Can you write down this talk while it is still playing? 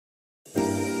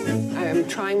I'm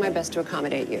trying my best to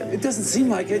accommodate you. It doesn't seem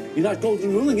like it. You're not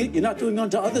golden ruling it. You're not doing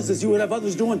unto others as you would have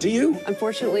others do unto you.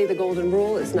 Unfortunately, the golden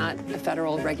rule is not a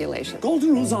federal regulation. Golden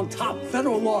rule's on top.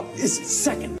 Federal law is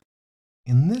second.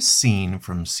 In this scene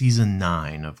from Season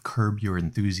 9 of Curb Your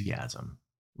Enthusiasm,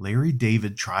 Larry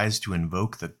David tries to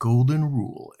invoke the golden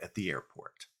rule at the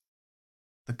airport.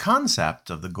 The concept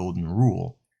of the golden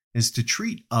rule is to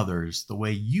treat others the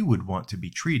way you would want to be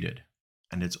treated,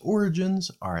 and its origins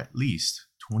are at least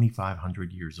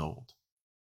 2,500 years old.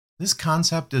 This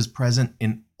concept is present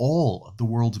in all of the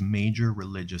world's major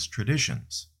religious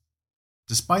traditions.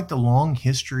 Despite the long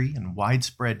history and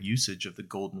widespread usage of the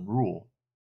golden rule,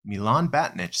 Milan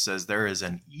Batinich says there is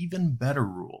an even better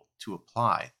rule to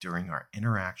apply during our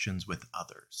interactions with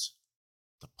others: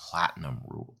 the platinum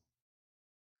rule.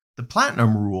 The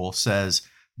platinum rule says,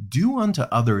 do unto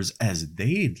others as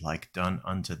they'd like done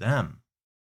unto them.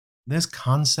 This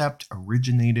concept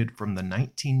originated from the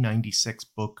 1996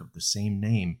 book of the same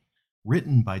name,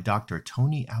 written by Dr.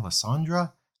 Tony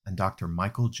Alessandra and Dr.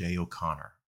 Michael J.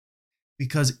 O'Connor.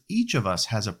 Because each of us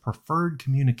has a preferred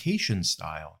communication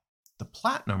style, the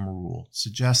platinum rule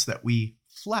suggests that we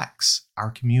flex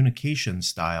our communication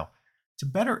style to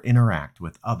better interact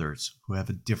with others who have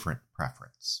a different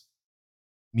preference.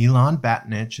 Milan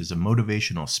Batinich is a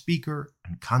motivational speaker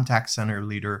and contact center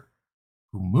leader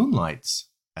who moonlights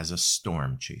as a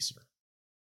storm chaser.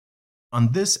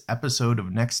 On this episode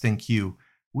of Next in Queue,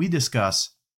 we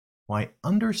discuss why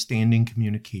understanding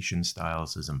communication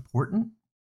styles is important,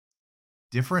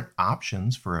 different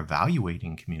options for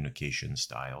evaluating communication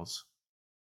styles,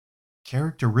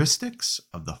 characteristics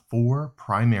of the 4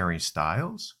 primary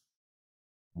styles,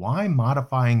 why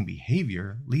modifying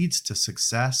behavior leads to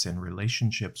success in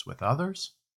relationships with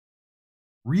others,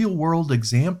 real-world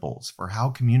examples for how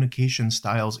communication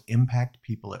styles impact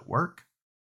people at work,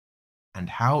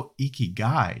 and how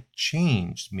Ikigai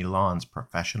changed Milan's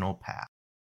professional path.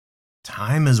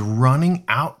 Time is running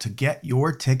out to get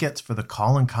your tickets for the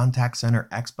Call and Contact Center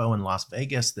Expo in Las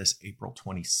Vegas this April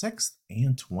 26th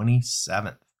and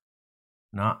 27th.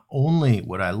 Not only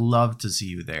would I love to see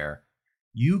you there,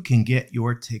 you can get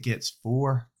your tickets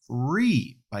for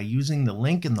free by using the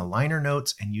link in the liner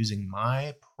notes and using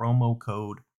my promo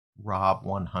code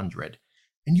ROB100.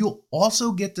 And you'll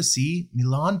also get to see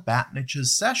Milan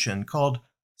Batinich's session called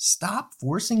Stop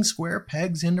Forcing Square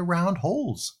Pegs into Round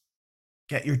Holes.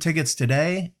 Get your tickets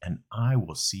today, and I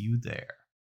will see you there.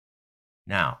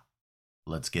 Now,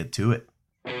 let's get to it.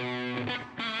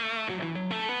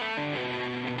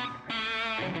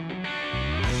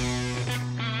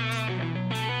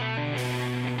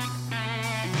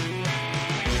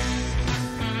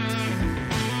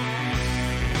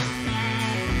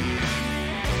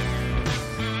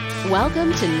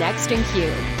 Welcome to Next in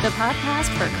Queue, the podcast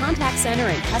for contact center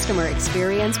and customer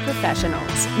experience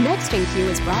professionals. Next in Queue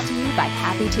is brought to you by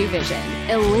Happy 2 Vision.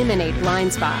 Eliminate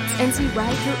blind spots and see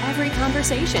right through every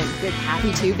conversation with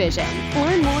Happy 2 Vision.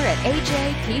 Learn more at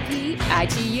happitu.com.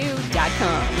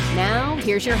 Now,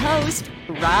 here's your host,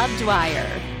 Rob Dwyer.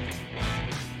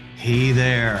 Hey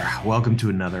there. Welcome to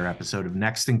another episode of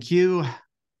Next in Queue.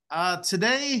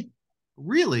 Today,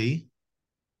 really,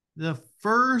 the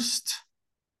first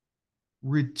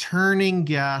returning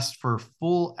guest for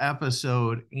full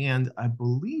episode, and I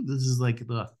believe this is like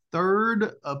the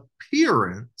 3rd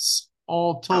appearance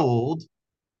all told.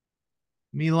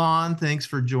 Milan, thanks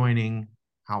for joining.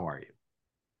 How are you?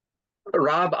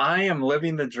 Rob, I am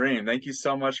living the dream. Thank you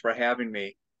so much for having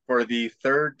me for the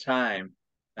 3rd time.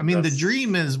 I mean, the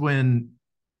dream is when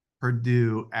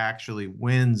Purdue actually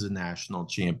wins a national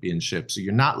championship. So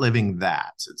you're not living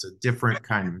that. It's a different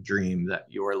kind of dream that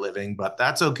you're living, but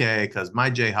that's okay because my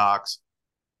Jayhawks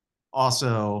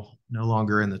also no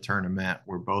longer in the tournament.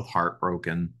 We're both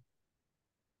heartbroken.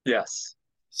 Yes.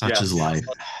 Such is life.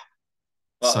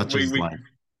 Well, Such is life.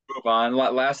 Move on.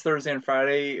 Last Thursday and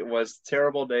Friday was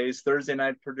terrible days. Thursday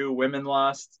night, Purdue women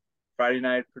lost. Friday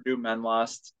night, Purdue men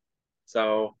lost.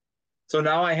 So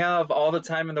now I have all the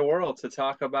time in the world to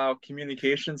talk about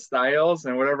communication styles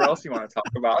and whatever else you want to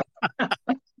talk about.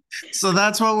 So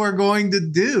that's what we're going to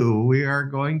do. We are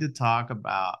going to talk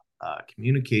about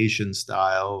communication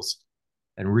styles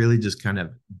and really just kind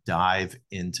of dive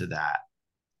into that.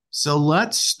 So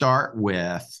let's start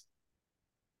with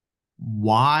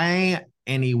why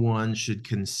anyone should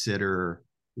consider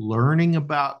learning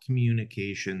about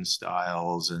communication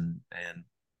styles and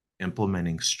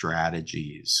implementing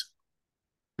strategies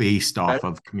based off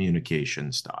of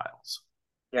communication styles.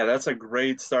 Yeah, that's a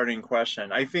great starting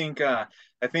question. I think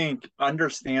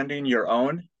understanding your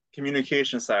own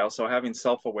communication style, so having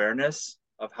self-awareness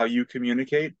of how you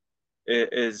communicate,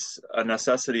 is a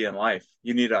necessity in life.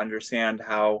 You need to understand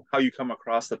how you come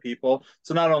across the people.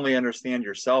 So not only understand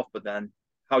yourself, but then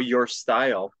how your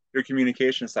style, your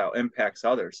communication style impacts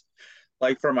others.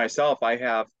 Like for myself, I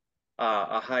have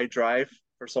a high drive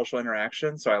for social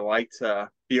interaction. So I like to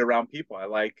be around people. I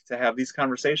like to have these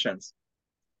conversations.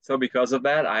 So because of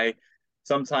that, I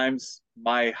sometimes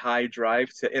my high drive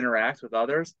to interact with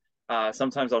others.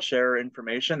 Sometimes I'll share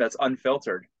information that's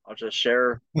unfiltered. I'll just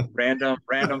share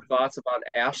random thoughts about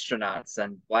astronauts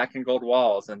and black and gold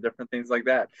walls and different things like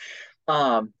that.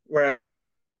 Whereas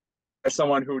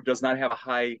someone who does not have a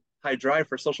high drive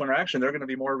for social interaction, they're going to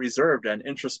be more reserved and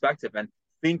introspective and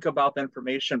think about the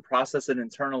information, process it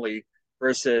internally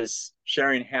versus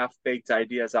sharing half baked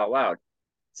ideas out loud.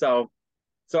 So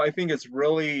so I think it's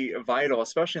really vital,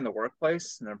 especially in the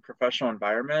workplace, in a professional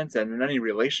environment, and in any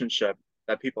relationship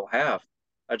that people have,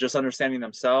 just understanding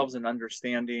themselves and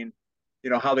understanding,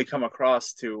 how they come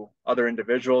across to other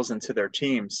individuals and to their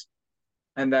teams.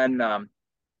 And then,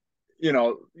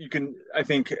 you can, I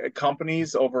think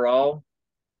companies overall,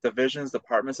 divisions,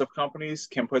 departments of companies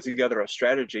can put together a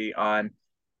strategy on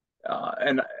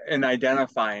and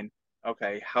identifying,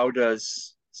 okay, how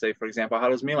does, say, for example, how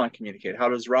does Milan communicate? How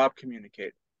does Rob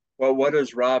communicate? Well, what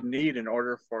does Rob need in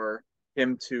order for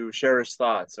him to share his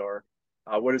thoughts, or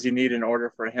what does he need in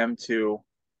order for him to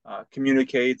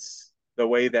communicate the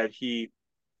way that he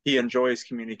enjoys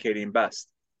communicating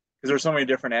best? Because there's so many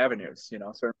different avenues.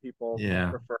 Certain people Yeah.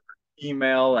 prefer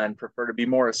email and prefer to be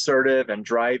more assertive and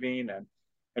driving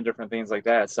and different things like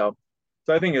that. So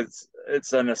I think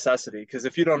it's a necessity, because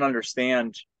if you don't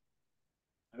understand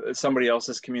somebody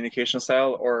else's communication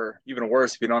style, or even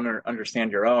worse, if you don't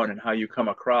understand your own and how you come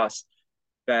across,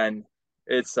 then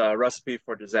it's a recipe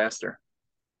for disaster.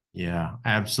 Yeah,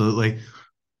 absolutely.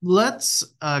 Let's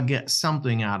get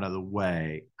something out of the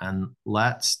way and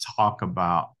let's talk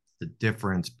about the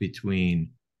difference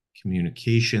between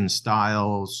communication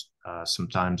styles,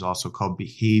 sometimes also called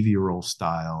behavioral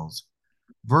styles,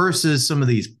 versus some of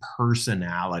these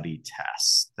personality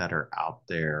tests that are out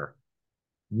there.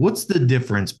 What's the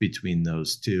difference between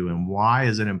those two, and why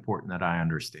is it important that I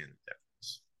understand the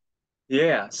difference?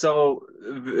 Yeah, so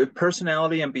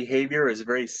personality and behavior is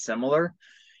very similar.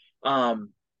 Um,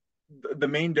 the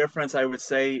main difference I would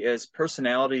say is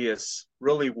personality is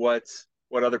really what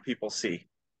other people see.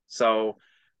 So,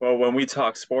 well, when we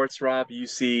talk sports, Rob, you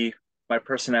see my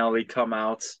personality come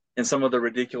out in some of the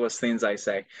ridiculous things I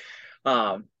say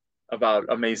um, about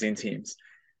amazing teams.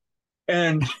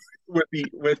 And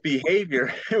with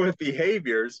behavior,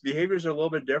 behaviors are a little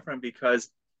bit different, because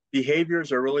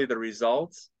behaviors are really the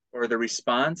results or the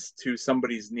response to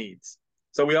somebody's needs.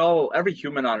 So every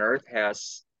human on earth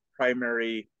has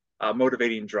primary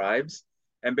motivating drives,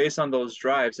 and based on those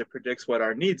drives, it predicts what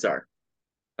our needs are.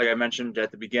 Like I mentioned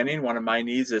at the beginning, one of my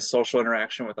needs is social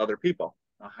interaction with other people,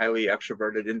 a highly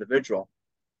extroverted individual.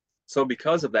 So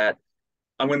because of that,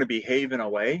 I'm going to behave in a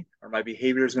way, or my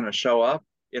behavior is going to show up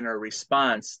in a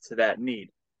response to that need.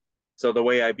 So the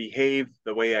way I behave,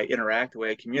 the way I interact, the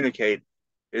way I communicate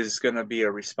is going to be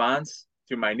a response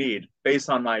to my need based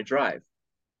on my drive.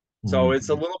 So it's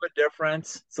a Mhm. little bit different.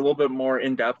 It's a little bit more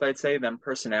in depth, I'd say, than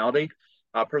personality.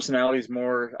 Personality is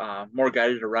more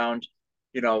guided around,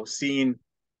 seeing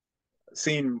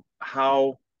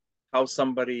how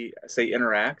somebody, say,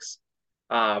 interacts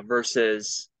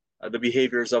versus the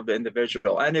behaviors of the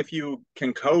individual. And if you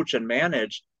can coach and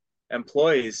manage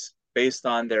employees based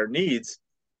on their needs,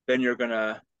 then you're going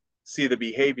to see the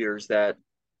behaviors that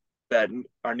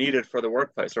are needed for the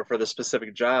workplace or for the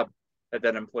specific job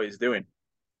that employee is doing.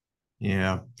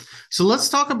 Yeah. So let's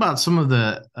talk about some of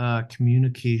the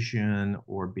communication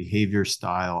or behavior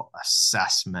style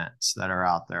assessments that are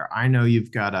out there. I know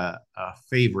you've got a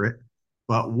favorite,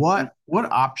 but what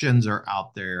options are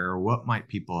out there? What might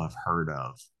people have heard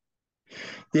of?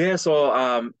 Yeah,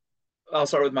 so I'll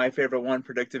start with my favorite one,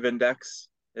 predictive index.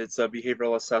 It's a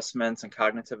behavioral assessment and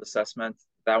cognitive assessment.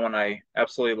 That one I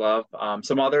absolutely love.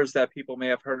 Some others that people may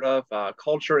have heard of,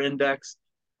 culture index,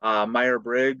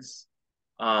 Meyer-Briggs,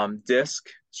 DISC,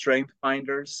 strength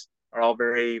finders are all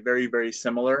very, very, very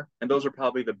similar. And those are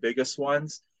probably the biggest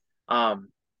ones. Um,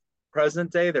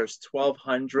 Present day, there's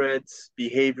 1,200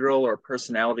 behavioral or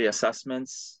personality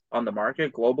assessments on the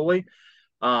market globally.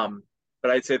 Um, but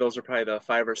I'd say those are probably the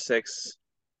five or six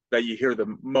that you hear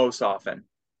the most often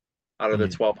out of the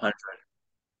Yeah. 1,200.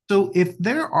 So if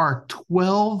there are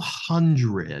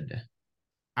 1,200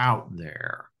 out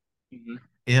there, Mm-hmm.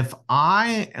 if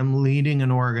I am leading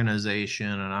an organization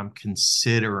and I'm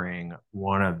considering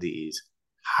one of these,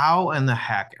 how in the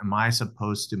heck am I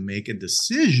supposed to make a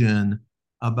decision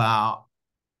about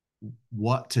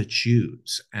what to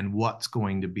choose and what's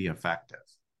going to be effective?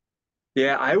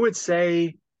 Yeah, I would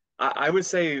say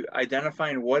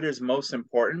identifying what is most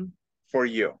important for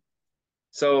you.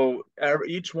 So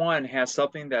each one has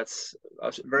something that's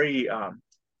very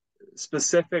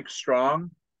specific,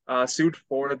 strong suit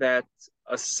for that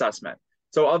assessment.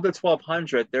 So of the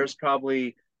 1,200, there's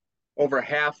probably over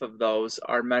half of those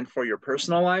are meant for your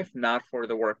personal life, not for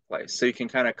the workplace. So you can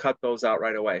kind of cut those out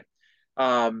right away.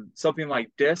 Something like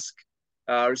DISC,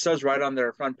 it says right on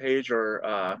their front page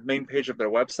or main page of their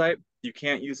website, you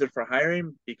can't use it for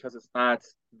hiring because it's not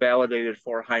validated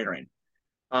for hiring.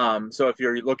 So if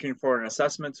you're looking for an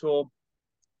assessment tool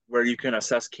where you can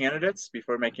assess candidates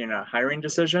before making a hiring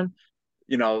decision,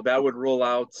 that would rule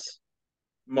out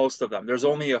most of them. There's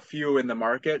only a few in the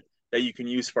market that you can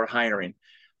use for hiring.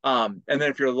 And then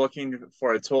if you're looking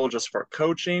for a tool just for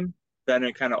coaching, then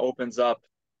it kind of opens up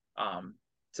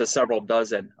to several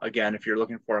dozen. Again, if you're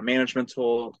looking for a management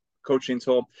tool, coaching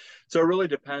tool. So it really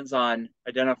depends on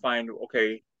identifying,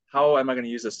 okay, how am I going to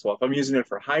use this tool? If I'm using it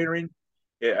for hiring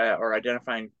or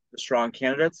identifying the strong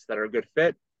candidates that are a good fit,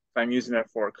 if I'm using it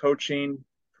for coaching,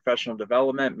 professional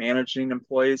development, managing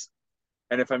employees,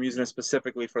 and if I'm using it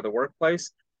specifically for the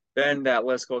workplace, then that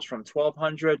list goes from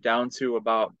 1,200 down to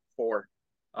about four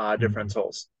different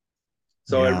tools.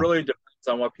 So it Yeah. really depends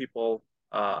on what people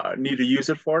need to use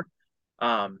it for.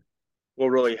 Will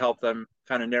really help them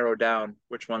kind of narrow down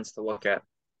which ones to look at.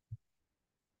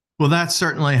 Well, that's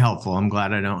certainly helpful. I'm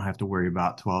glad I don't have to worry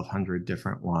about 1,200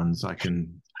 different ones. I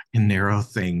can narrow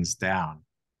things down.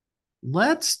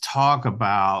 Let's talk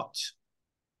about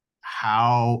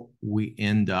how we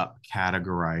end up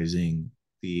categorizing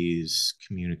these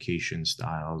communication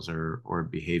styles or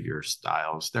behavior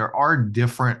styles. There are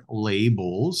different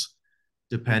labels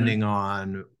depending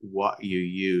on what you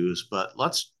use, but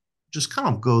let's just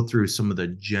kind of go through some of the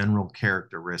general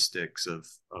characteristics of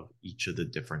each of the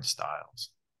different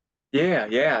styles.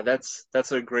 Yeah,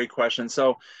 that's a great question.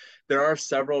 So there are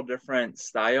several different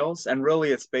styles, and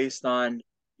really it's based on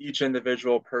each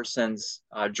individual person's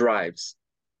drives.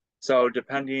 So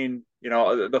depending,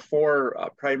 the four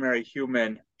primary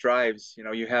human drives,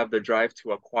 you have the drive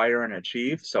to acquire and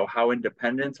achieve. So how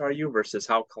independent are you versus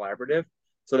how collaborative?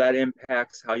 So that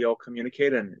impacts how you'll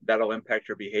communicate and that'll impact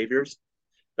your behaviors.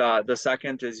 The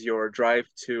second is your drive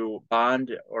to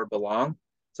bond or belong.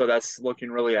 So that's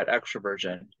looking really at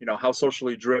extroversion. How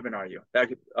socially driven are you? That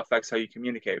affects how you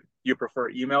communicate. Do you prefer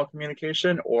email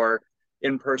communication or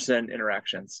in-person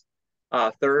interactions?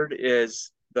 Third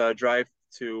is the drive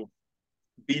to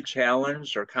be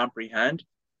challenged or comprehend.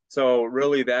 So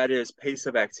really that is pace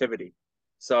of activity.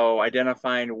 So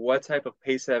identifying what type of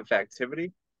pace of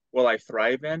activity will I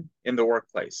thrive in the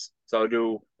workplace. So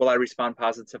will I respond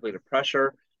positively to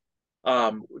pressure?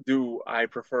 Do I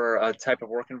prefer a type of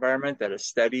work environment that is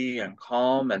steady and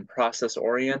calm and process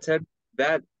oriented?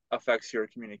 That affects your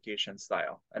communication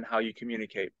style and how you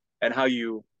communicate and how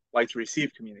you like to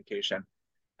receive communication.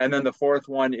 And then the fourth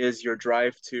one is your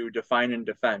drive to define and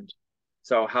defend.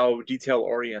 So how detail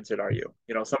oriented are you?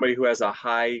 Somebody who has a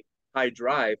high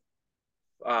drive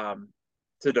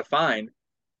to define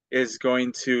is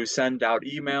going to send out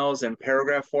emails in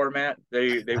paragraph format.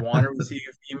 They want to receive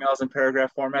emails in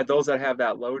paragraph format. Those that have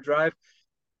that low drive,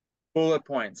 bullet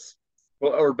points.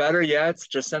 Well, or better yet,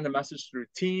 just send a message through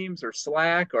Teams or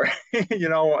Slack or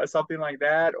something like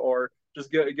that, or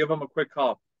just give them a quick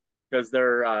call because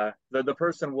they're the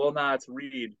person will not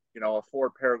read a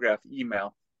 4-paragraph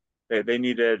email. They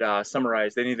need it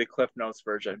summarized. They need the Cliff Notes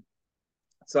version.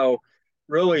 So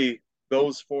really,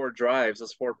 those four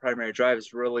primary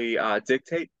drives really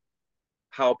dictate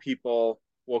how people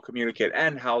will communicate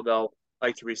and how they'll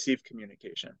like to receive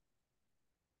communication.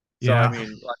 So, Yeah. I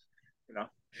mean,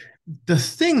 The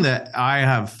thing that I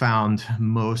have found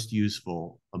most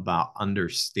useful about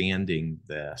understanding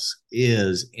this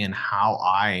is in how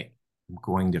I am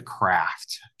going to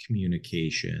craft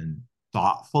communication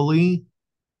thoughtfully,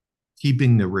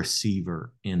 keeping the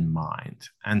receiver in mind.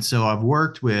 And so I've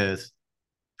worked with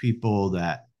people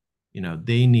that,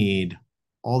 they need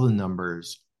all the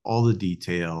numbers, all the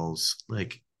details,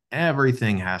 like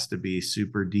everything has to be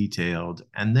super detailed.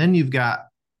 And then you've got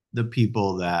the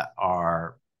people that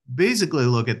are basically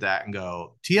look at that and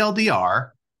go,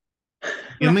 TLDR,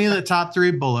 give me the top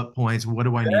 3 bullet points. What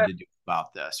do I need to do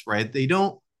about this? Right? They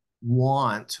don't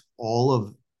want all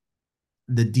of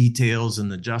the details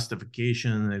and the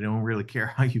justification. They don't really care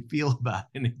how you feel about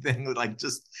anything. Like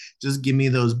just give me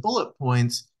those bullet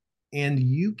points. And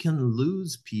you can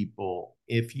lose people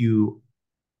if you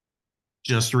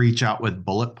just reach out with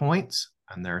bullet points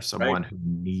and there's someone right. who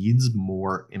needs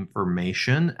more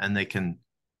information and they can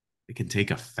they can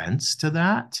take offense to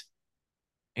that.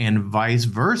 And vice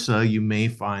versa, you may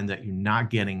find that you're not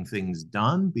getting things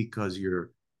done because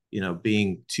you're,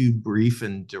 being too brief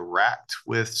and direct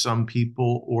with some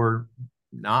people, or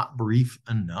not brief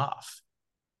enough.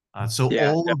 So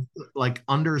Yeah, all of like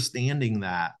understanding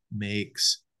that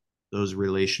makes those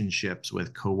relationships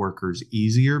with coworkers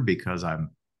easier because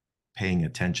I'm paying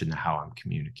attention to how I'm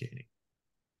communicating.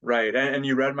 right. And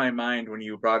you read my mind when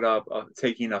you brought up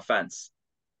taking offense,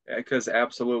 because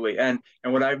absolutely. And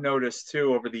what I've noticed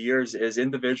too over the years is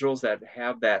individuals that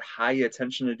have that high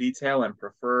attention to detail and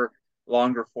prefer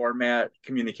longer format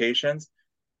communications,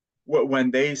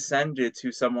 when they send it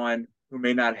to someone who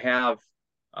may not have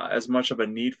as much of a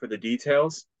need for the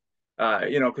details,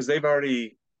 because they've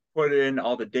already put in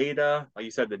all the data, like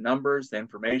you said, the numbers, the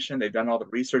information, they've done all the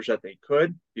research that they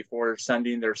could before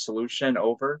sending their solution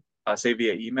over, say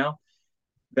via email.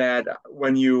 That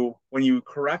when you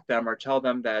correct them or tell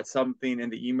them that something in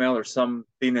the email or something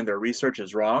in their research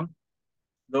is wrong,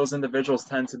 those individuals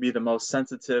tend to be the most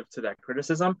sensitive to that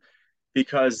criticism,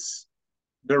 because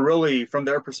they're really, from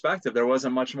their perspective, there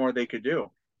wasn't much more they could do.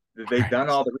 They've done Right.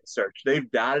 all the research, they've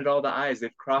dotted all the I's,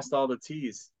 they've crossed all the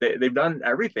T's, they've done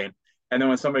everything. And then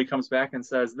when somebody comes back and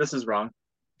says, this is wrong,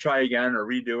 try again or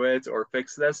redo it or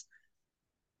fix this,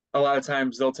 a lot of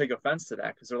times they'll take offense to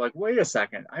that because they're like, wait a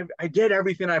second, I did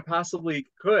everything I possibly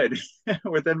could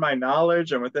within my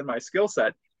knowledge and within my skill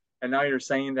set. And now you're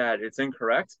saying that it's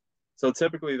incorrect. So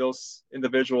typically, those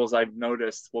individuals I've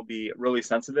noticed will be really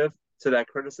sensitive to that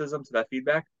criticism, to that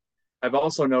feedback. I've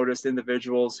also noticed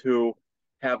individuals who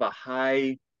have a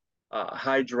high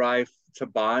drive to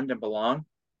bond and belong.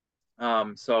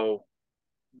 So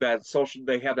that social,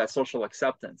 they have that social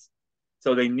acceptance.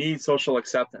 So they need social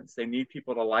acceptance. They need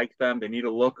people to like them. They need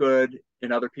to look good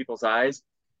in other people's eyes.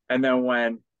 And then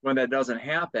when that doesn't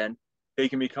happen, they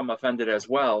can become offended as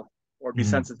well, or be Mm,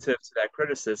 sensitive to that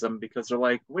criticism because they're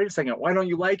like, wait a second, why don't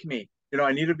you like me?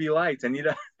 I need to be liked. I need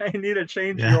to I need to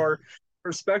change yeah. your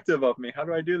perspective of me. How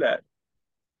do I do that?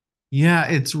 Yeah,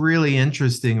 it's really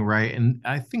interesting, right? And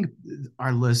I think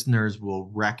our listeners will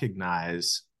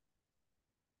recognize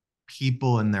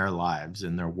people in their lives,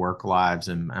 in their work lives,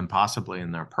 and possibly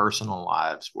in their personal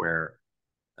lives where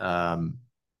um,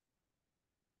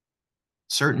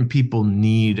 certain people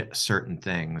need certain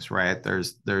things, right?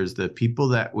 There's the people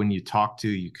that when you talk to,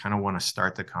 you kind of want to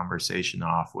start the conversation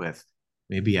off with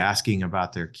maybe asking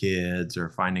about their kids or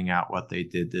finding out what they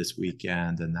did this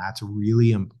weekend. And that's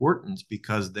really important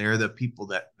because they're the people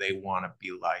that they want to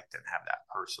be liked and have that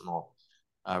personal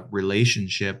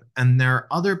relationship. And there are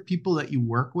other people that you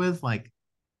work with, like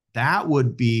that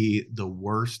would be the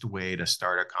worst way to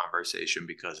start a conversation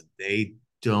because they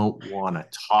don't want to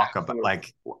talk about, Absolutely.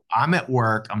 like, I'm at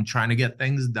work, I'm trying to get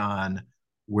things done,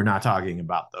 we're not talking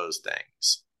about those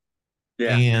things.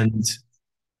 Yeah. And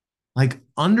like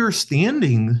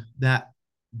understanding that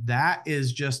that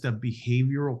is just a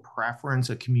behavioral preference,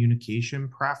 a communication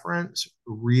preference,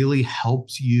 really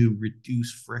helps you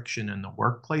reduce friction in the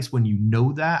workplace when you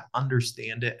know that,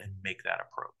 understand it, and make that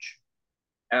approach.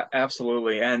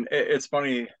 Absolutely. And it's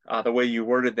funny, the way you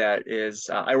worded that is,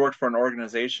 I worked for an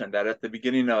organization that at the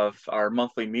beginning of our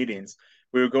monthly meetings,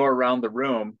 we would go around the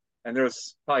room, and there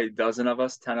was probably a dozen of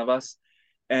us, 10 of us.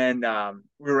 And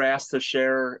we were asked to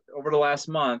share over the last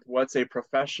month what's a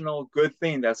professional good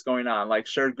thing that's going on, like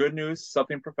share good news,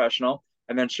 something professional,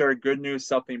 and then share good news,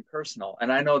 something personal. And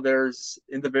I know there's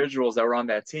individuals that were on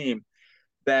that team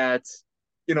that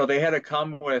they had to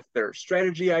come with their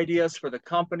strategy ideas for the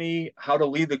company, how to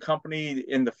lead the company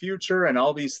in the future, and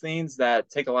all these things that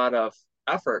take a lot of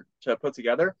effort to put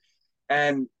together.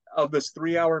 And of this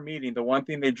 3 hour meeting, the one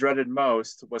thing they dreaded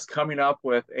most was coming up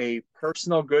with a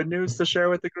personal good news to share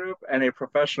with the group and a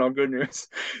professional good news.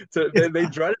 They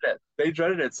dreaded it. They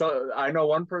dreaded it. So I know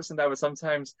one person that would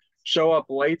sometimes show up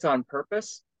late on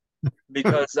purpose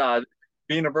because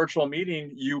being a virtual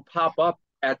meeting, you pop up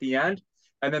at the end,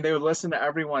 and then they would listen to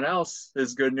everyone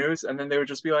else's good news, and then they would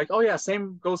just be like, "Oh yeah,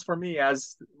 same goes for me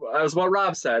as what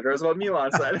Rob said or as what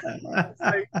Milan said." It's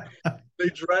like they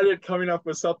dreaded coming up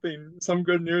with some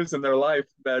good news in their life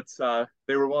that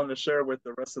they were willing to share with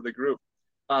the rest of the group.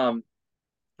 Um,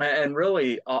 and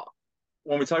really,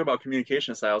 when we talk about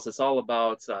communication styles, it's all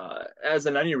about, as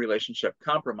in any relationship,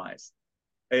 compromise.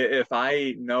 If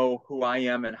I know who I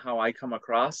am and how I come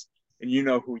across, and you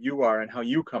know who you are and how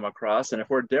you come across, and if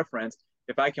we're different,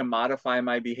 if I can modify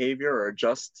my behavior or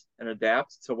adjust and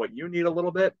adapt to what you need a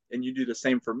little bit, and you do the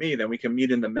same for me, then we can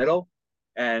meet in the middle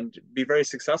and be very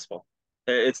successful.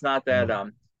 It's not that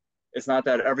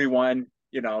everyone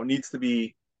needs to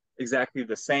be exactly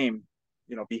the same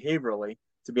behaviorally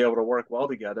to be able to work well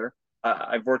together.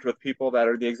 I've worked with people that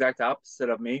are the exact opposite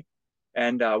of me.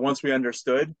 And once we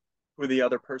understood who the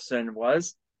other person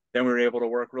was, then we were able to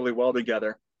work really well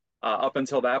together. Up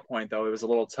until that point, though, it was a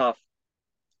little tough,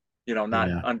 not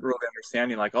Yeah. really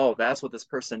understanding like, oh, that's what this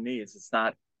person needs. It's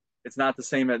not the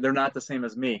same. They're not the same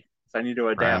as me. So I need to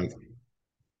Right. adapt.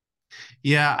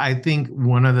 Yeah, I think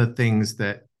one of the things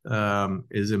that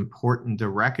is important to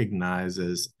recognize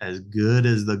is as good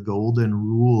as the golden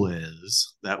rule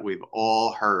is that we've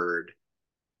all heard,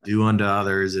 do unto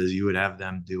others as you would have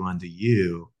them do unto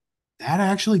you, that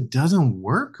actually doesn't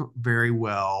work very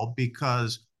well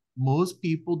because most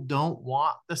people don't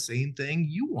want the same thing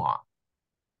you want.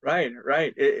 Right,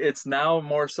 right. It's now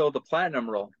more so the platinum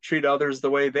rule. Treat others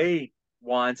the way they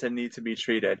want and need to be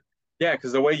treated. Yeah,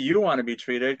 because the way you want to be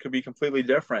treated could be completely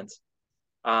different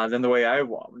than the way I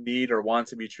need or want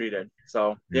to be treated.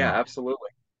 So, yeah, Yeah. absolutely.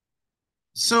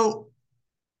 So,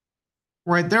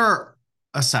 right, there are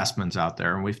assessments out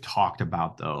there, and we've talked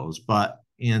about those, but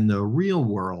in the real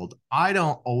world, I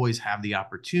don't always have the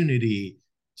opportunity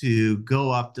to go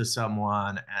up to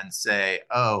someone and say,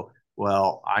 oh,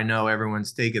 well, I know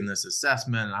everyone's taken this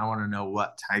assessment, and I want to know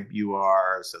what type you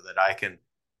are so that I can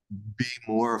be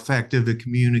more effective at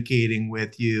communicating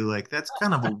with you. Like, that's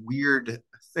kind of a weird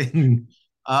thing.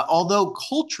 Although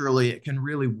culturally, it can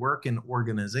really work in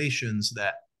organizations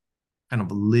that kind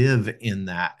of live in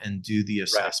that and do the Right.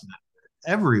 assessment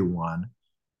with everyone.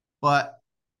 But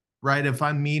right, if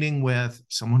I'm meeting with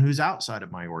someone who's outside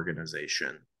of my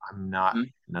organization, I'm not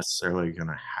Mhm. necessarily going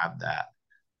to have that.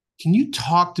 Can you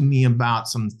talk to me about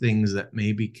some things that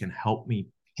maybe can help me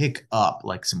pick up,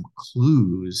 like some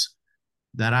clues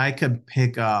that I could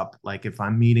pick up, like if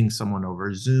I'm meeting someone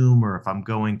over Zoom or if I'm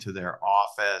going to their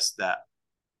office, that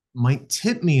might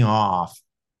tip me off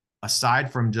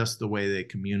aside from just the way they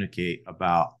communicate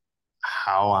about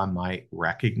how I might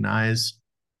recognize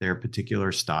their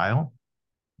particular style?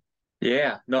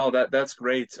 Yeah, no, that's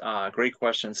great. Great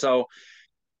question. So,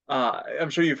 I'm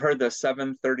sure you've heard the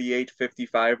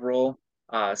 738-55 rule.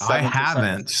 I 7%.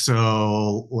 haven't,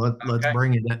 so let's Okay.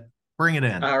 bring it in. Bring it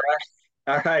in. All right.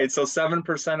 All right. So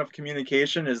 7% of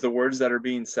communication is the words that are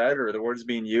being said or the words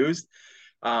being used.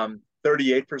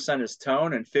 38% is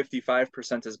tone and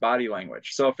 55% is body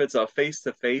language. So if it's a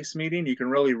face-to-face meeting, you can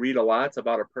really read a lot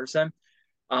about a person,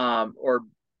 um, or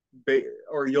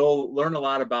or you'll learn a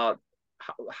lot about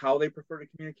how they prefer to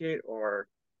communicate, or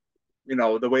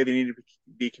the way they need to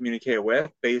be communicated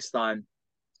with, based on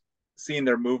seeing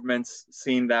their movements,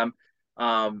 seeing them,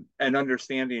 and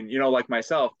understanding. Like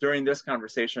myself, during this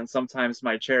conversation, sometimes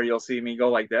my chair, you'll see me go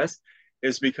like this,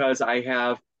 is because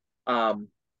um,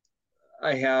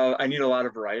 I need a lot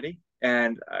of variety,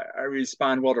 and I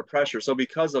respond well to pressure. So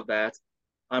because of that,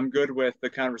 I'm good with the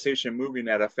conversation moving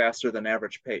at a faster than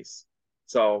average pace.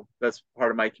 So that's part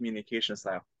of my communication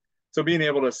style. So being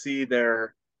able to see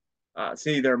their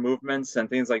movements and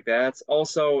things like that.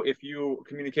 Also, if you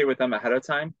communicate with them ahead of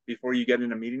time before you get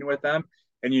in a meeting with them,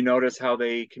 and you notice how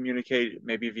they communicate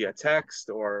maybe via text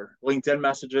or LinkedIn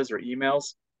messages or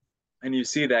emails, and you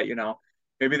see that,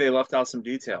 maybe they left out some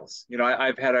details.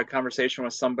 I've had a conversation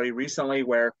with somebody recently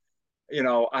where,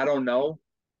 I don't know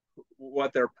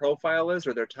what their profile is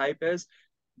or their type is,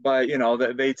 but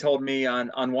they told me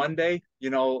on one day,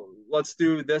 let's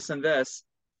do this and this,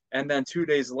 and then 2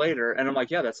 days later, and I'm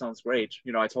like, yeah, that sounds great.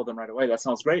 I told them right away, that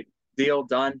sounds great, deal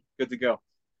done, good to go.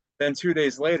 Then 2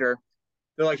 days later,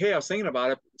 they're like, hey, I was thinking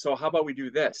about it, so how about we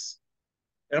do this?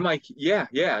 And I'm like, yeah,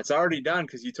 it's already done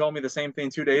because you told me the same thing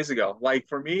 2 days ago. Like,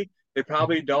 for me, they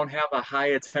probably don't have a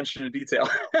high attention to detail.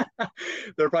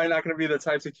 They're probably not going to be the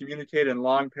type to communicate in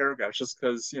long paragraphs just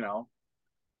because,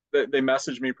 they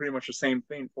messaged me pretty much the same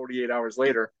thing 48 hours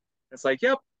later. It's like,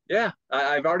 yep, yeah,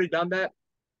 I've already done that.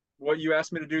 What you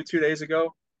asked me to do 2 days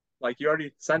ago, like, you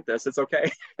already sent this. It's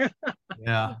okay.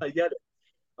 Yeah. I get it.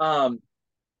 Um,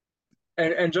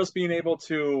 and just being able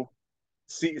to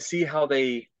see how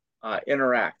they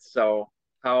interact. So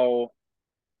how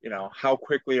how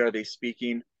quickly are they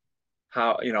speaking?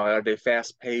 How are they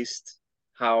fast paced?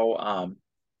 How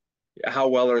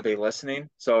well are they listening?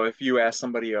 So if you ask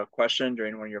somebody a question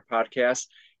during one of your podcasts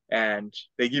and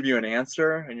they give you an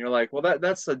answer and you're like, well,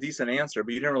 that's a decent answer,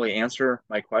 but you didn't really answer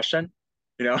my question.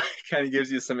 It kind of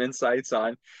gives you some insights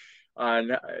on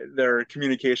their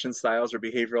communication styles or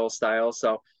behavioral styles.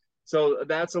 So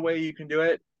that's a way you can do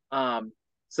it.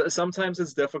 So sometimes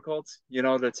it's difficult,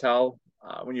 to tell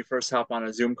when you first hop on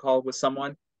a Zoom call with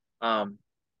someone. Um,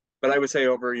 but I would say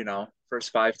over,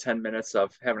 first 5-10 minutes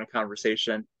of having a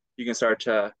conversation, you can start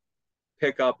to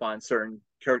pick up on certain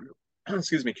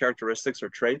characteristics or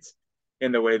traits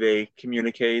in the way they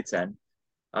communicate and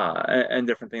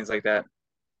different things like that.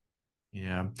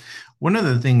 Yeah. One of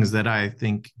the things that I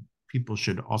think people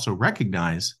should also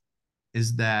recognize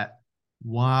is that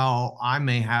while I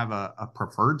may have a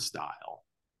preferred style,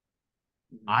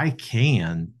 Mhm. I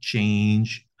can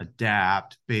change,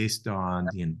 adapt based on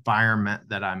the environment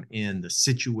that I'm in, the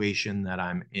situation that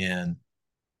I'm in.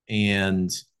 And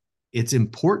it's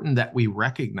important that we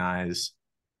recognize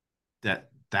that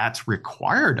that's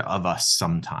required of us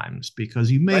sometimes,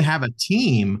 because you may Right. have a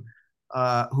team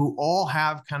who all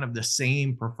have kind of the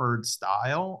same preferred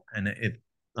style. And if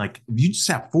you just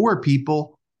have four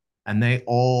people and they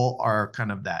all are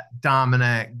kind of that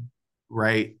dominant,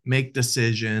 right? Make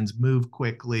decisions, move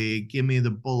quickly, give me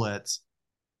the bullets.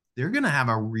 They're going to have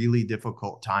a really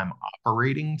difficult time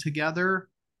operating together,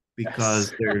 Yes.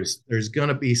 because there's going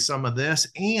to be some of this,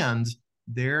 and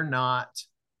they're not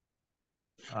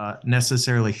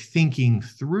necessarily thinking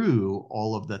through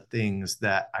all of the things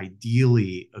that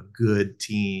ideally a good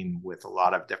team with a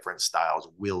lot of different styles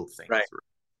will think Right. through.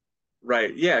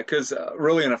 Right. Yeah, because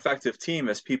really an effective team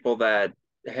is people that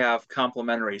have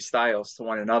complementary styles to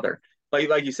one another.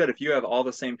 Like you said, if you have all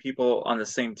the same people on the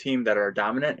same team that are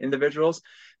dominant individuals,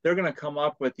 they're going to come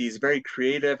up with these very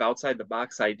creative, outside the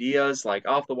box ideas, like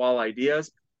off the wall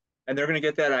ideas, and they're going to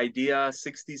get that idea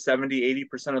 60, 70,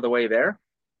 80% of the way there.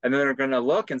 And then they're going to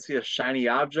look and see a shiny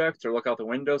object or look out the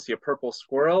window, see a purple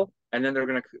squirrel, and then they're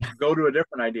going to go to a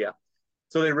different idea.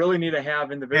 So they really need to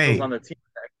have individuals on Hey, the team.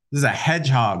 this is a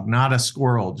hedgehog, not a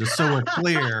squirrel. Just so we're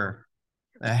clear,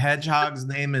 the hedgehog's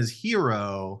name is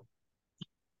Hero,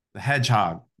 the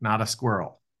hedgehog, not a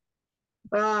squirrel.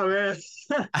 Oh man,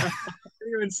 I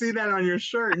didn't even see that on your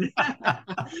shirt.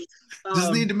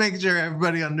 Just need um, to make sure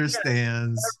everybody yes,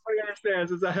 understands everybody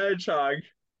understands it's a hedgehog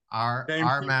named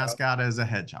our Hero. mascot is a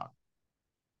hedgehog.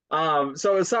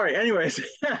 So sorry. Anyways,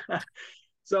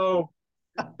 so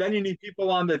then you need people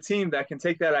on the team that can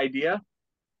take that idea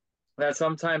that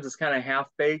sometimes is kind of half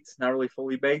baked, not really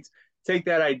fully baked. Take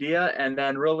that idea and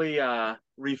then really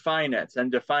refine it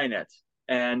and define it,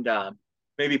 and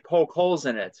maybe poke holes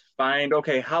in it. Find,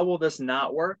 okay, how will this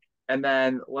not work? And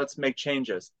then let's make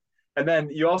changes. And then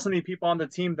you also need people on the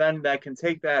team then that can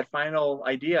take that final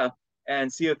idea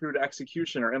and see it through to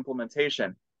execution or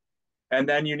implementation. And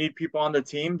then you need people on the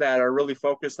team that are really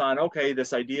focused on, okay,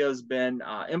 this idea has been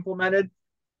implemented.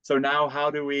 So now how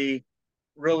do we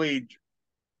really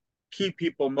keep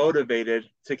people motivated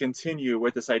to continue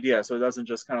with this idea so it doesn't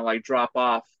just kind of like drop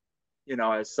off,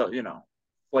 as so,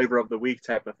 flavor of the week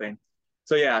type of thing.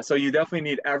 So yeah, so you definitely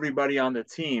need everybody on the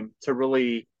team to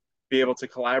really be able to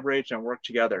collaborate and work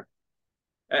together.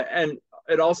 And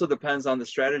it also depends on the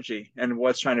strategy and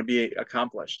what's trying to be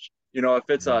accomplished. If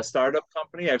it's Yeah. a startup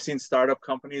company, I've seen startup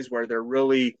companies where they're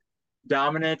really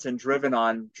dominant and driven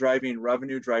on driving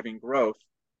revenue, driving growth.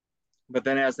 But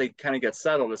then as they kind of get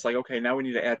settled, it's like, okay, now we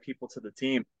need to add people to the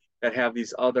team that have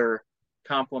these other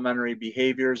complementary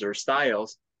behaviors or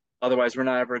styles. Otherwise, we're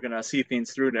not ever going to see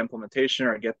things through to implementation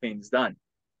or get things done.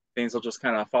 Things will just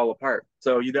kind of fall apart.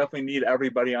 So you definitely need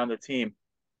everybody on the team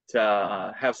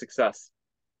to have success.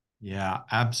 Yeah,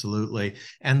 absolutely.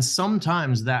 And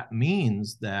sometimes that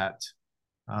means that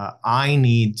I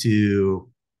need to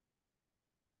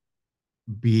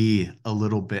be a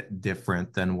little bit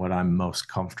different than what I'm most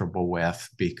comfortable with,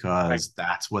 Right. because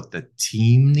that's what the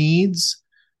team needs.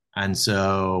 And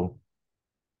so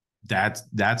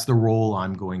that's the role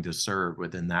I'm going to serve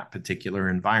within that particular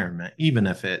environment, even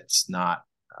if it's not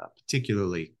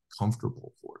particularly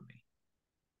comfortable for me.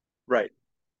 Right.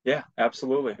 Yeah,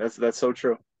 absolutely. That's so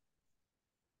true.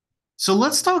 So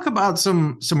let's talk about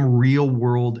some real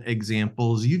world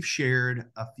examples. You've shared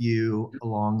a few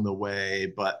along the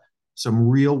way, but some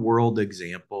real world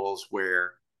examples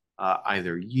where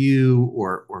either you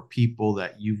or people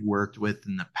that you've worked with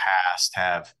in the past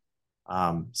have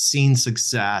seen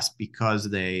success because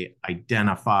they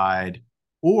identified,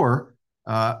 or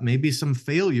maybe some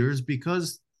failures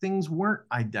because things weren't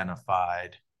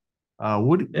identified. Yeah.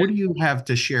 What do you have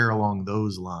to share along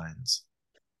those lines?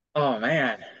 Oh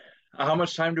man. How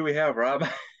much time do we have, Rob?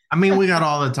 I mean, we got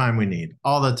all the time we need.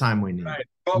 All the time we need. Right.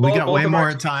 We got Both way of our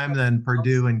more time than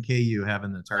Purdue and KU have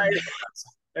in the right. tournament.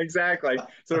 Exactly.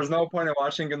 So there's no point in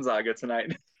watching Gonzaga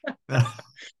tonight.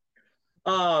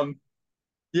 Um,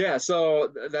 Yeah,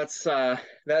 so that's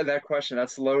that question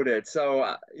that's loaded.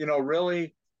 So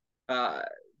really, uh,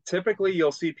 typically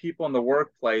you'll see people in the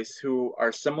workplace who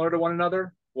are similar to one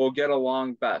another will get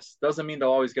along best. Doesn't mean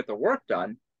they'll always get the work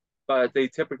done, but they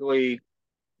typically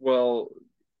will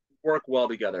work well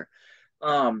together.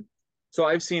 Um, so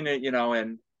I've seen it,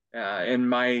 in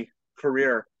my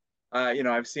career,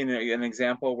 I've seen an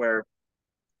example where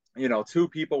two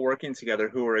people working together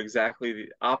who are exactly the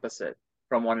opposite.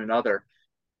 from one another.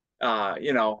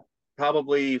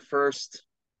 Probably first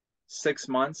 6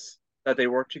 months that they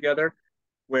worked together,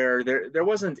 where there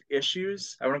wasn't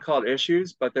issues. I wouldn't call it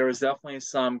issues, but there was definitely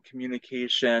some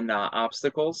communication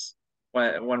obstacles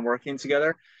when working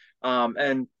together.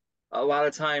 And a lot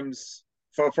of times,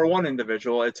 for one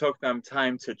individual, it took them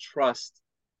time to trust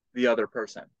the other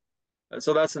person.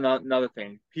 So that's another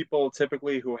thing. People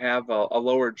typically who have a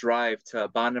lower drive to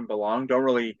bond and belong don't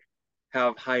really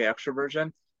have high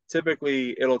extroversion.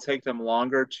 Typically, it'll take them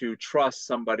longer to trust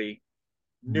somebody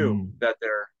new Mm.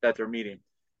 that they're meeting.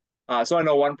 So I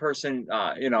know one person,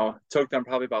 took them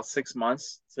probably about 6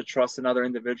 months to trust another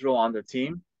individual on the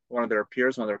team, one of their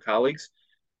peers, one of their colleagues.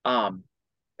 Um,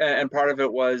 and part of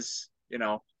it was,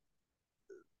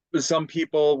 some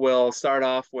people will start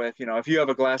off with, if you have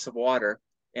a glass of water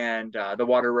and the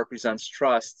water represents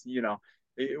trust,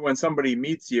 when somebody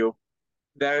meets you,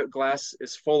 that glass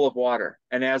is full of water.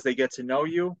 And as they get to know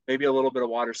you, maybe a little bit of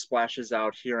water splashes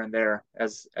out here and there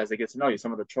as they get to know you.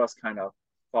 Some of the trust kind of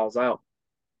falls out.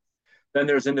 Then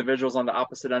there's individuals on the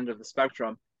opposite end of the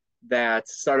spectrum that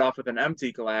start off with an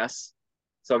empty glass,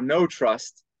 so no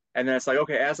trust. And then it's like,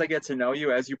 okay, as I get to know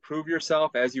you, as you prove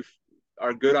yourself, as you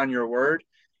are good on your word,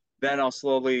 then I'll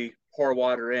slowly pour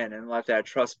water in and let that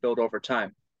trust build over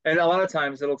time. And a lot of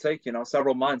times it'll take,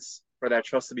 several months for that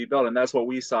trust to be built. And that's what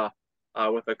we saw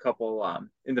with a couple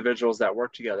individuals that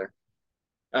work together.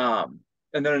 And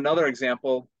then another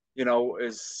example,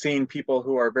 is seeing people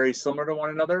who are very similar to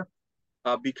one another.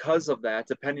 Because of that,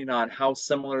 depending on how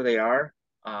similar they are,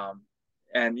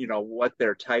 and what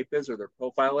their type is or their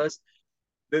profile is,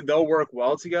 they'll work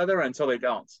well together until they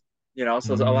don't.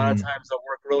 So a lot of Mm. times they'll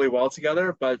work really well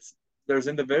together, but there's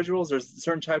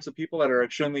certain types of people that are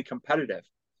extremely competitive.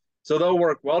 So they'll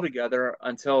work well together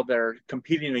until they're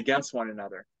competing against one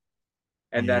another.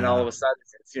 And then all of Yeah. a sudden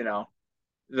it's,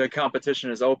 the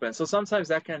competition is open. So sometimes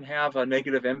that can have a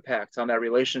negative impact on that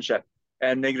relationship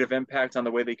and negative impact on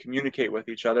the way they communicate with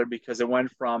each other, because it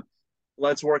went from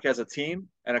let's work as a team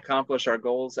and accomplish our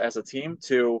goals as a team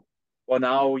to, well,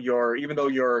 now even though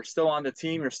you're still on the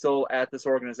team, you're still at this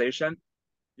organization,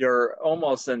 you're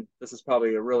almost, and this is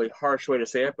probably a really harsh way to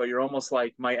say it, but you're almost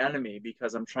like my enemy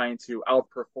because I'm trying to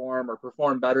outperform or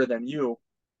perform better than you,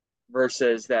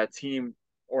 versus that team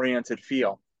oriented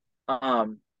feel.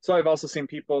 So I've also seen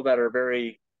people that are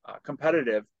very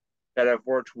competitive that have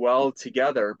worked well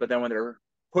together, but then when they're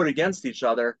put against each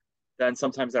other, then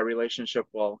sometimes that relationship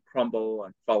will crumble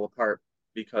and fall apart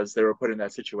because they were put in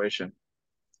that situation.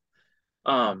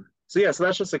 So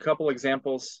that's just a couple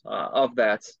examples of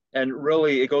that. And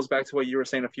really, it goes back to what you were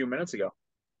saying a few minutes ago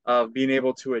of being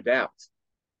able to adapt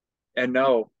and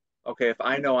know, okay, if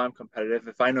I know I'm competitive,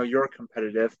 if I know you're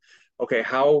competitive, okay,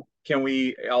 how can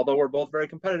we, although we're both very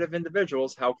competitive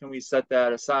individuals, how can we set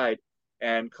that aside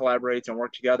and collaborate and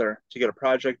work together to get a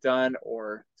project done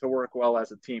or to work well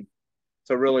as a team?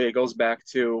 So really, it goes back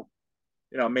to,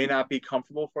 it may not be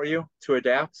comfortable for you to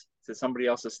adapt to somebody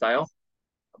else's style,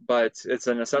 but it's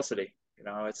a necessity.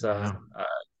 It's Yeah. a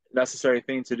necessary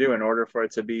thing to do in order for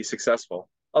it to be successful.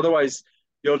 Otherwise,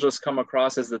 you'll just come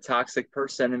across as the toxic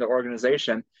person in the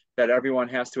organization that everyone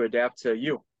has to adapt to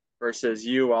you versus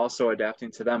you also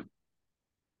adapting to them.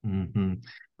 Hmm.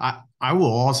 I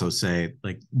will also say,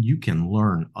 like, you can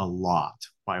learn a lot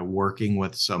by working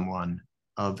with someone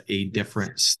of a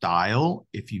different style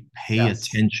if you pay Yes.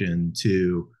 attention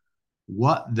to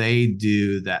what they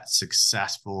do that's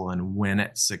successful and when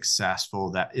it's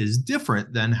successful that is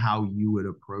different than how you would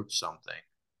approach something.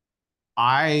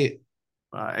 I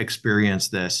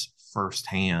experienced this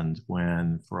firsthand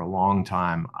when, for a long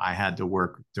time, I had to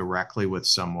work directly with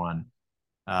someone.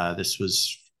 This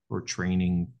was for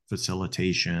training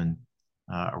facilitation,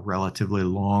 a relatively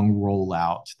long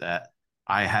rollout that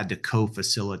I had to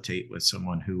co-facilitate with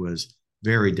someone who was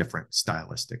very different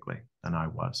stylistically than I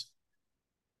was.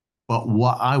 But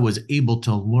what I was able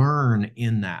to learn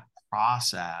in that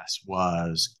process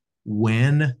was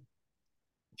when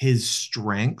his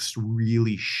strengths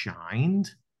really shined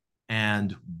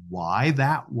and why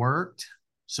that worked,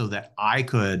 so that I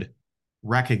could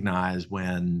recognize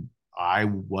when I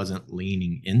wasn't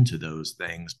leaning into those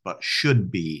things, but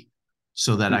should be,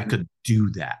 so that I Mm-hmm. could do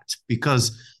that.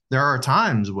 Because there are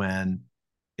times when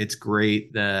it's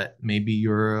great that maybe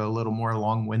you're a little more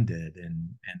long-winded and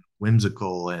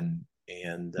whimsical and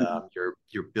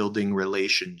you're building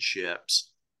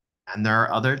relationships, and there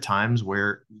are other times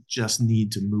where you just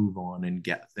need to move on and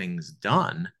get things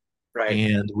done. Right.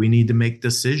 And we need to make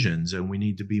decisions and we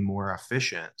need to be more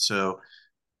efficient. So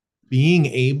being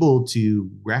able to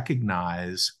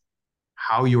recognize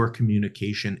how your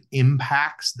communication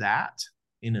impacts that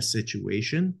in a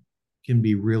situation can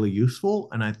be really useful.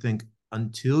 And I think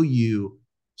until you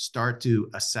start to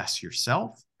assess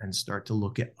yourself and start to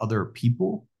look at other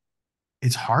people,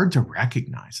 it's hard to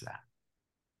recognize that.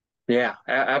 Yeah,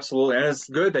 absolutely. And it's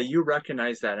good that you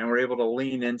recognize that and we're able to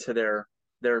lean into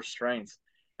their strengths.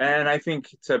 And I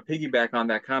think to piggyback on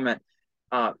that comment,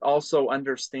 also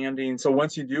understanding. So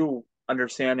once you do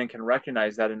understand and can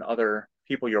recognize that in other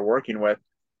people you're working with,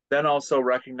 then also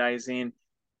recognizing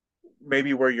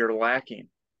maybe where you're lacking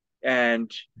and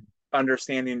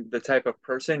understanding the type of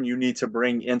person you need to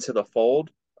bring into the fold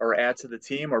or add to the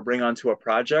team or bring onto a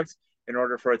project in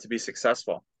order for it to be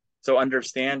successful. So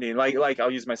understanding, like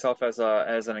I'll use myself as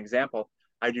an example.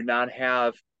 I do not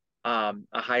have a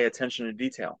high attention to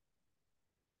detail,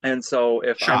 and so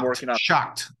if I'm Shocked, working on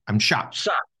shocked. I'm shocked.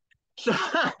 shot.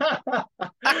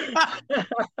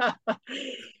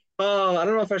 Oh, I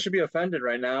don't know if I should be offended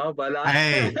right now, but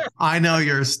Hey, I know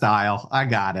your style. I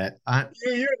got it.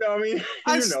 you know me.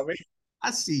 I, You know me.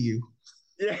 I see you.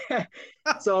 Yeah.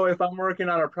 So if I'm working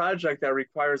on a project that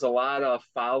requires a lot of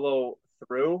follow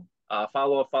through, a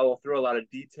lot of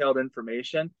detailed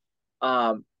information,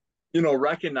 um,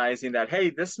 recognizing that,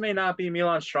 hey, this may not be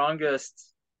Milan's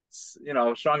strongest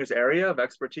area of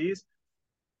expertise.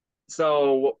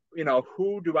 So,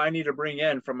 who do I need to bring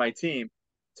in from my team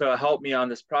to help me on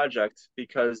this project?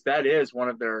 Because that is one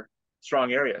of their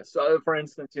strong areas. So, for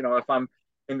instance, if I'm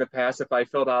in the past, if I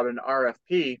filled out an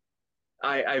RFP,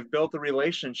 I've built a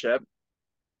relationship.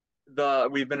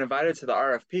 We've been invited to the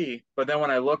RFP, but then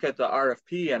when I look at the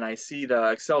RFP and I see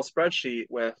the Excel spreadsheet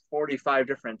with 45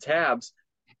 different tabs,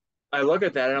 I look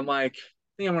at that and I'm like,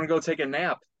 I think I'm gonna go take a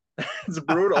nap. It's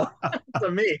brutal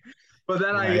to me. But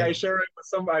then Right. I share it with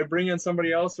somebody, I bring in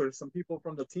somebody else or some people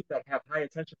from the team that have high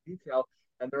attention to detail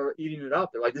and they're eating it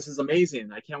up. They're like, this is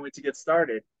amazing. I can't wait to get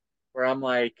started. Where I'm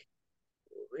like,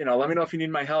 let me know if you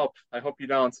need my help. I hope you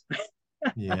don't.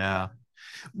 Yeah.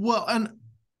 Well, and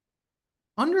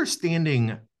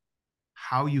understanding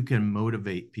how you can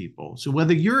motivate people. So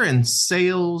whether you're in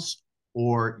sales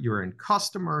or you're in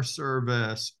customer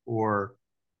service or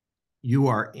you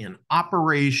are in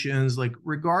operations, like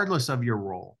regardless of your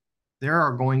role, there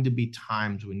are going to be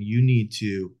times when you need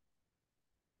to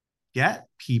get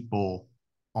people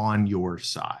on your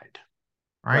side,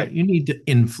 right? You need to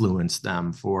influence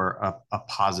them for a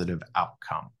positive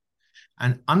outcome.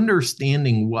 And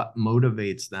understanding what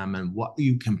motivates them and what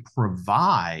you can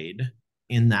provide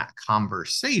in that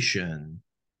conversation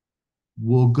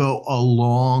will go a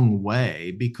long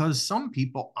way, because some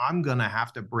people I'm going to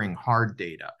have to bring hard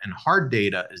data, and hard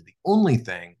data is the only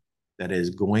thing that is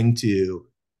going to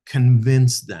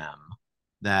convince them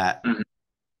that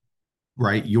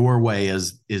right, your way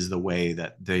is the way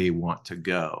that they want to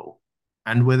go.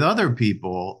 And with other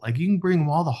people, like, you can bring them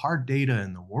all the hard data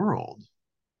in the world,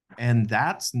 and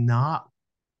that's not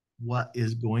what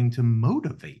is going to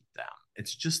motivate them.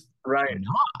 It's just Right.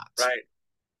 not. Right.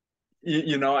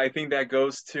 I think that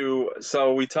goes to,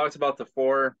 so we talked about the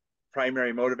four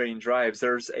primary motivating drives.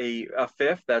 There's a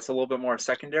fifth that's a little bit more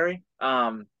secondary.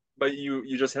 But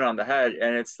you just hit on the head,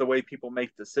 and it's the way people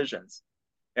make decisions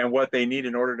and what they need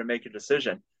in order to make a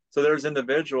decision. So there's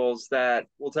individuals that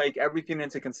will take everything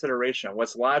into consideration.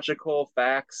 What's logical,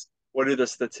 facts, what do the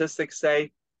statistics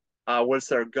say? What's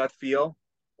their gut feel?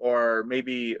 Or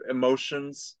maybe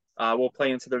emotions will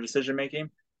play into their decision making.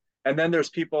 And then there's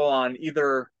people on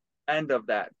either end of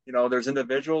that. There's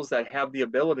individuals that have the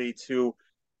ability to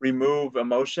remove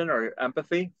emotion or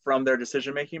empathy from their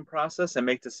decision making process and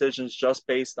make decisions just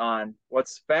based on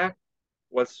what's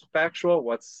factual,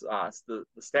 what's the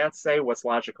stats say, what's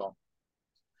logical.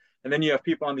 And then you have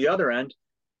people on the other end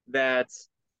that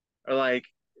are like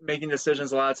making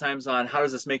decisions a lot of times on how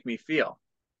does this make me feel.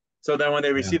 So then when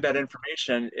they receive that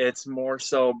information, it's more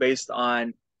so based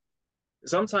on,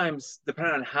 sometimes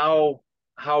depending on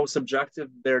how subjective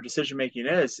their decision making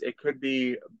is, it could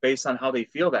be based on how they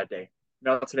feel that day.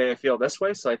 Today I feel this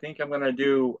way, so I think I'm going to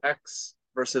do X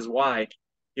versus Y,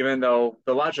 even though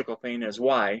the logical thing is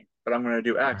Y, but I'm going to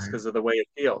do X because of the way it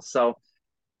feels. So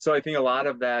I think a lot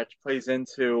of that plays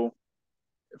into,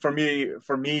 for me,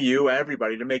 you,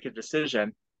 everybody, to make a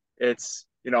decision. It's,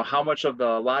 how much of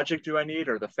the logic do I need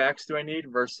or the facts do I need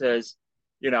versus,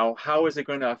 how is it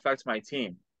going to affect my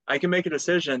team? I can make a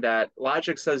decision that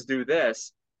logic says do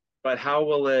this, but how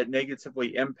will it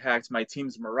negatively impact my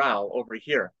team's morale over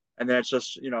here? And then it's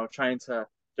just, trying to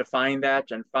define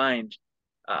that and find,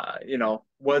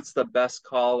 what's the best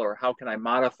call, or how can I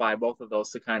modify both of those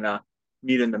to kind of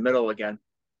meet in the middle again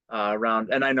around.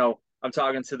 And I know I'm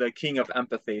talking to the king of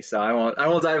empathy, so I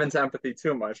won't dive into empathy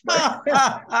too much. But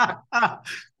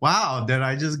Wow, did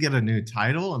I just get a new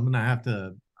title? I'm gonna have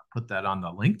to put that on the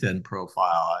LinkedIn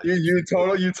profile. You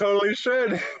totally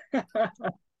should.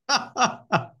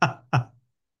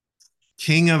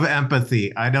 King of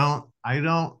empathy. I don't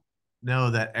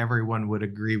know that everyone would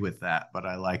agree with that, but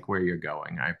I like where you're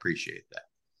going. I appreciate that.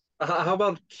 How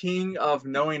about king of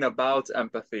knowing about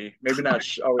empathy? Maybe not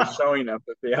always showing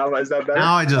empathy. How is that better?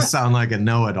 Now I just sound like a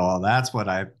know-it-all. That's what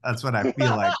I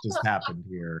feel like just happened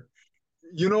here.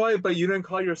 You know what? But you didn't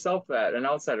call yourself that. An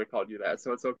outsider called you that,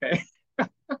 so it's okay.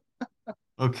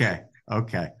 Okay.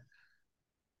 Okay.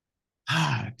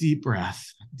 Deep breath.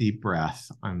 Deep breath.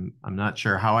 I'm not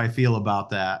sure how I feel about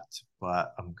that,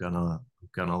 but I'm gonna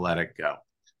let it go.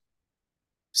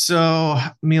 So,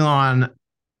 Milan,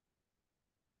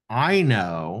 I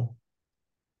know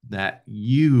that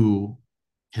you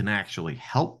can actually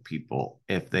help people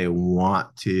if they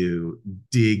want to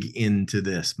dig into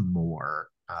this more,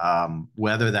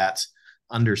 whether that's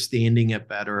understanding it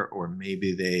better or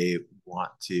maybe they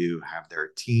want to have their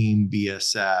team be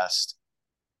assessed.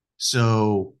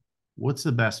 So, what's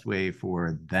the best way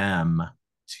for them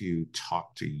to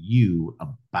talk to you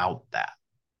about that?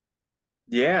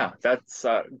 Yeah, that's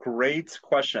a great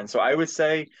question. So I would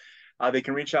say they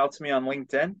can reach out to me on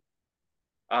LinkedIn,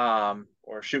 or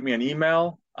shoot me an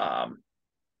email. Yeah,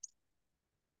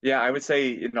 I would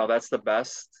say, that's the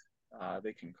best.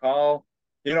 They can call,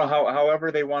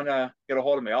 however they want to get a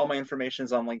hold of me. All my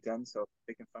information's on LinkedIn, so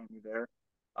they can find me there.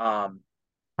 Um,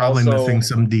 Probably Also, missing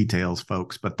some details,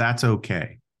 folks, but that's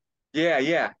okay.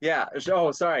 yeah.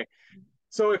 Oh, sorry.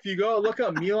 So if you go look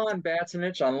up Milan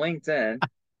Batinich on LinkedIn,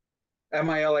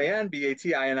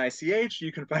 MilanBatinich,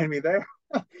 you can find me there.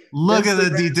 Look at the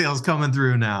Instagram, details coming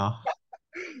through now.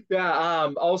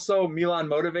 yeah. Also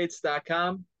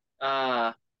MilanMotivates.com.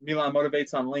 Milan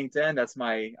Motivates on LinkedIn. That's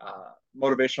my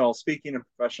motivational speaking and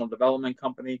professional development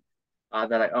company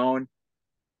that I own.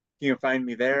 You can find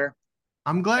me there.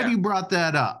 I'm glad Yeah. you brought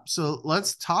that up. So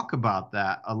let's talk about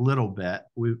that a little bit.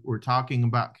 We're talking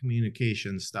about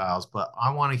communication styles, but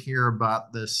I want to hear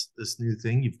about this new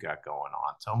thing you've got going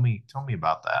on. Tell me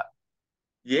about that.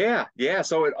 Yeah.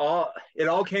 So it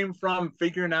all came from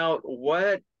figuring out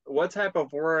what type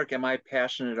of work am I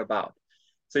passionate about.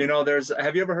 So there's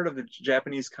have you ever heard of the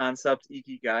Japanese concept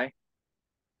Ikigai?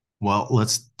 Well,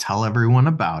 let's tell everyone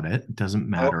about it. It doesn't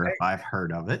matter if Okay. I've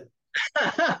heard of it.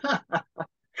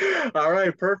 All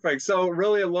right, perfect. So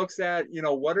really it looks at,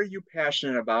 what are you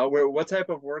passionate about? What type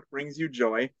of work brings you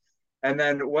joy? And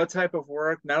then what type of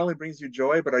work not only brings you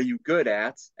joy, but are you good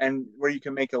at and where you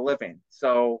can make a living?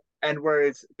 So, and where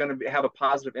it's going to have a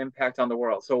positive impact on the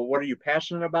world. So what are you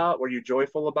passionate about? What are you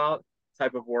joyful about?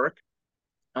 Type of work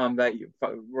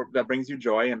that brings you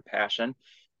joy and passion.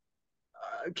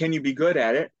 Can you be good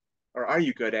at it, or are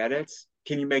you good at it?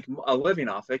 Can you make a living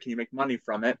off it? Can you make money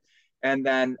from it? And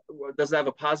then does it have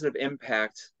a positive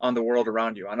impact on the world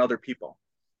around you, on other people?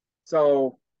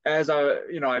 So as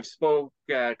I've spoke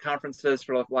at conferences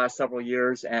for the last several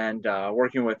years and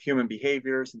working with human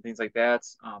behaviors and things like that.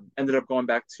 Ended up going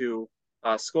back to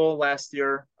school last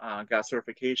year, got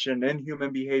certification in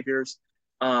human behaviors,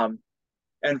 um,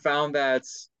 and found that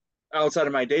outside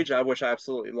of my day job, which I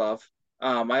absolutely love,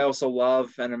 I also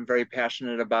love and I'm very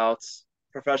passionate about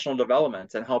professional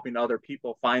development and helping other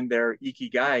people find their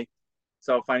ikigai.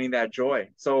 So finding that joy.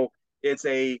 So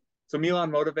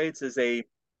Milan Motivates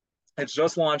it's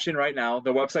just launching right now.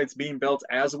 The website's being built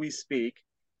as we speak.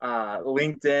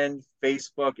 LinkedIn,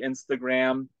 Facebook,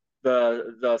 Instagram,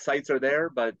 the sites are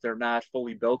there, but they're not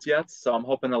fully built yet. So I'm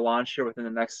hoping to launch here within the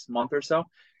next month or so.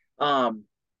 Um,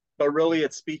 but really,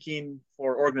 it's speaking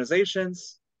for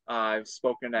organizations. I've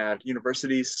spoken at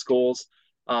universities, schools,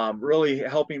 really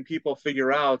helping people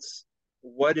figure out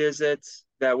what is it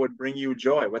that would bring you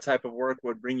joy? What type of work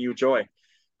would bring you joy?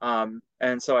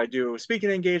 And so I do speaking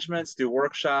engagements, do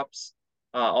workshops,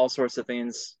 all sorts of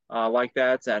things like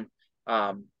that. And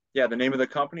yeah, the name of the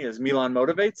company is Milan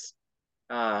Motivates.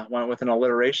 Went with an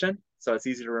alliteration, so it's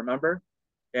easy to remember.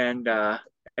 And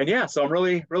yeah, so I'm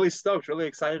really really stoked, really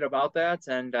excited about that.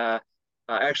 And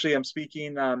actually, I'm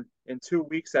speaking in 2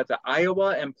 weeks at the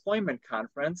Iowa Employment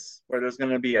Conference, where there's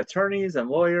going to be attorneys and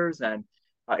lawyers and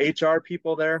HR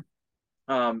people there,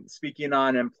 speaking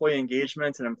on employee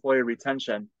engagement and employee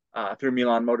retention through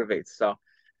Milan Motivates.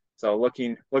 So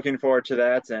looking forward to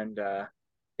that. And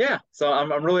yeah, so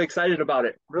I'm really excited about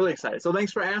it. Really excited. So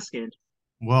thanks for asking.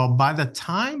 Well, by the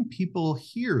time people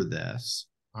hear this,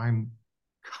 I'm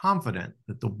confident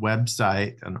that the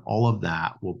website and all of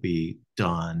that will be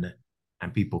done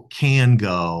and people can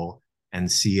go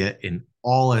and see it in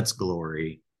all its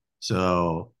glory.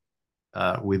 So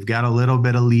we've got a little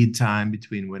bit of lead time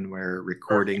between when we're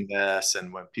recording this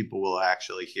and when people will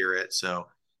actually hear it. So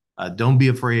Don't be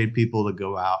afraid, people, to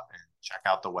go out and check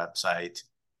out the website.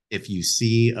 If you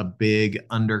see a big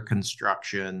under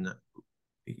construction,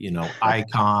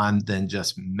 icon, then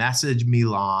just message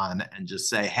Milan and just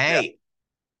say, hey,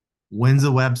 when's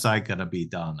the website going to be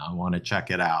done? I want to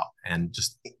check it out, and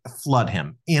just flood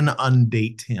him,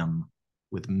 inundate him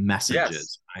with messages.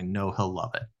 Yes. I know he'll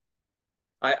love it.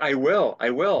 I will. I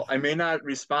may not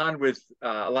respond with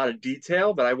a lot of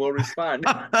detail, but I will respond.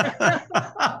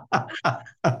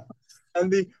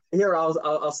 And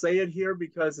I'll say it here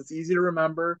because it's easy to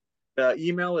remember. The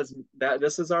email is that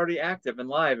this is already active and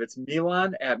live. It's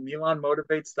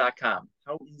milan@milanmotivates.com.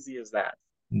 How easy is that?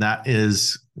 That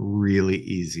is really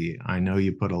easy. I know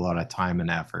you put a lot of time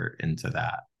and effort into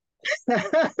that.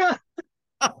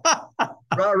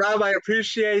 Rob, I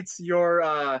appreciate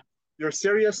your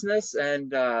seriousness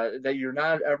and that you're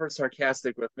not ever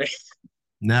sarcastic with me.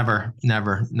 Never,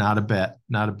 not a bit.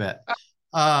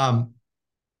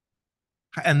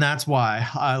 And that's why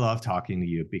I love talking to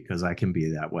you, because I can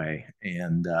be that way,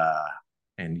 and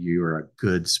you're a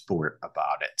good sport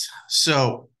about it.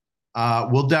 So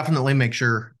we'll definitely make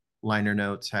sure liner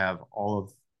notes have all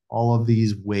of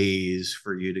these ways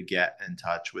for you to get in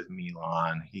touch with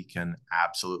Milan. He can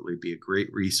absolutely be a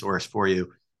great resource for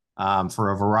you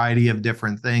for a variety of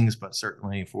different things, but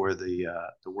certainly for the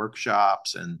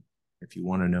workshops. And if you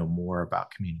want to know more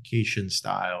about communication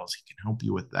styles, he can help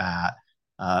you with that.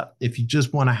 If you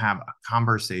just want to have a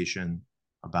conversation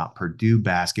about Purdue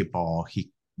basketball,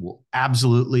 he will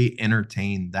absolutely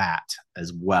entertain that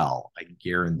as well. I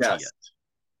guarantee it.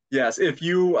 Yes. If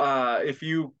you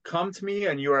come to me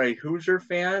and you are a Hoosier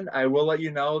fan, I will let you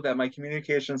know that my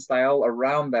communication style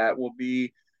around that will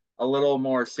be a little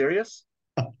more serious.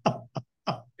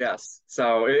 Yes.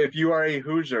 So if you are a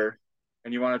Hoosier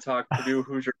and you want to talk Purdue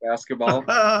Hoosier basketball, do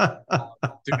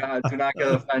not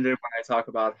get offended when I talk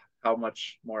about how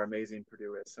much more amazing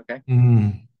Purdue is. Okay.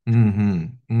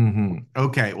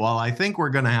 Okay. Well, I think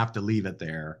we're going to have to leave it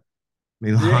there.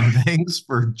 Milan, thanks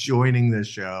for joining this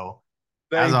show.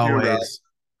 As always, Rob.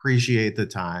 Appreciate the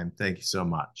time. Thank you so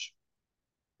much.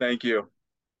 Thank you.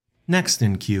 Next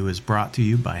in Queue is brought to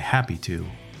you by Happy To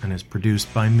and is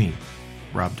produced by me,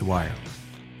 Rob Dwyer.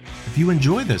 If you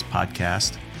enjoy this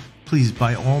podcast, please,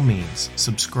 by all means,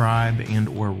 subscribe and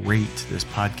or rate this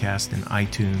podcast in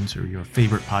iTunes or your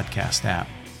favorite podcast app.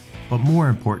 But more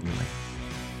importantly,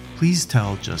 please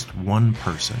tell just one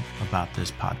person about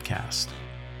this podcast.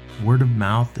 Word of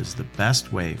mouth is the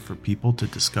best way for people to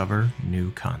discover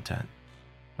new content.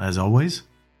 As always,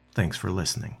 thanks for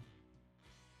listening.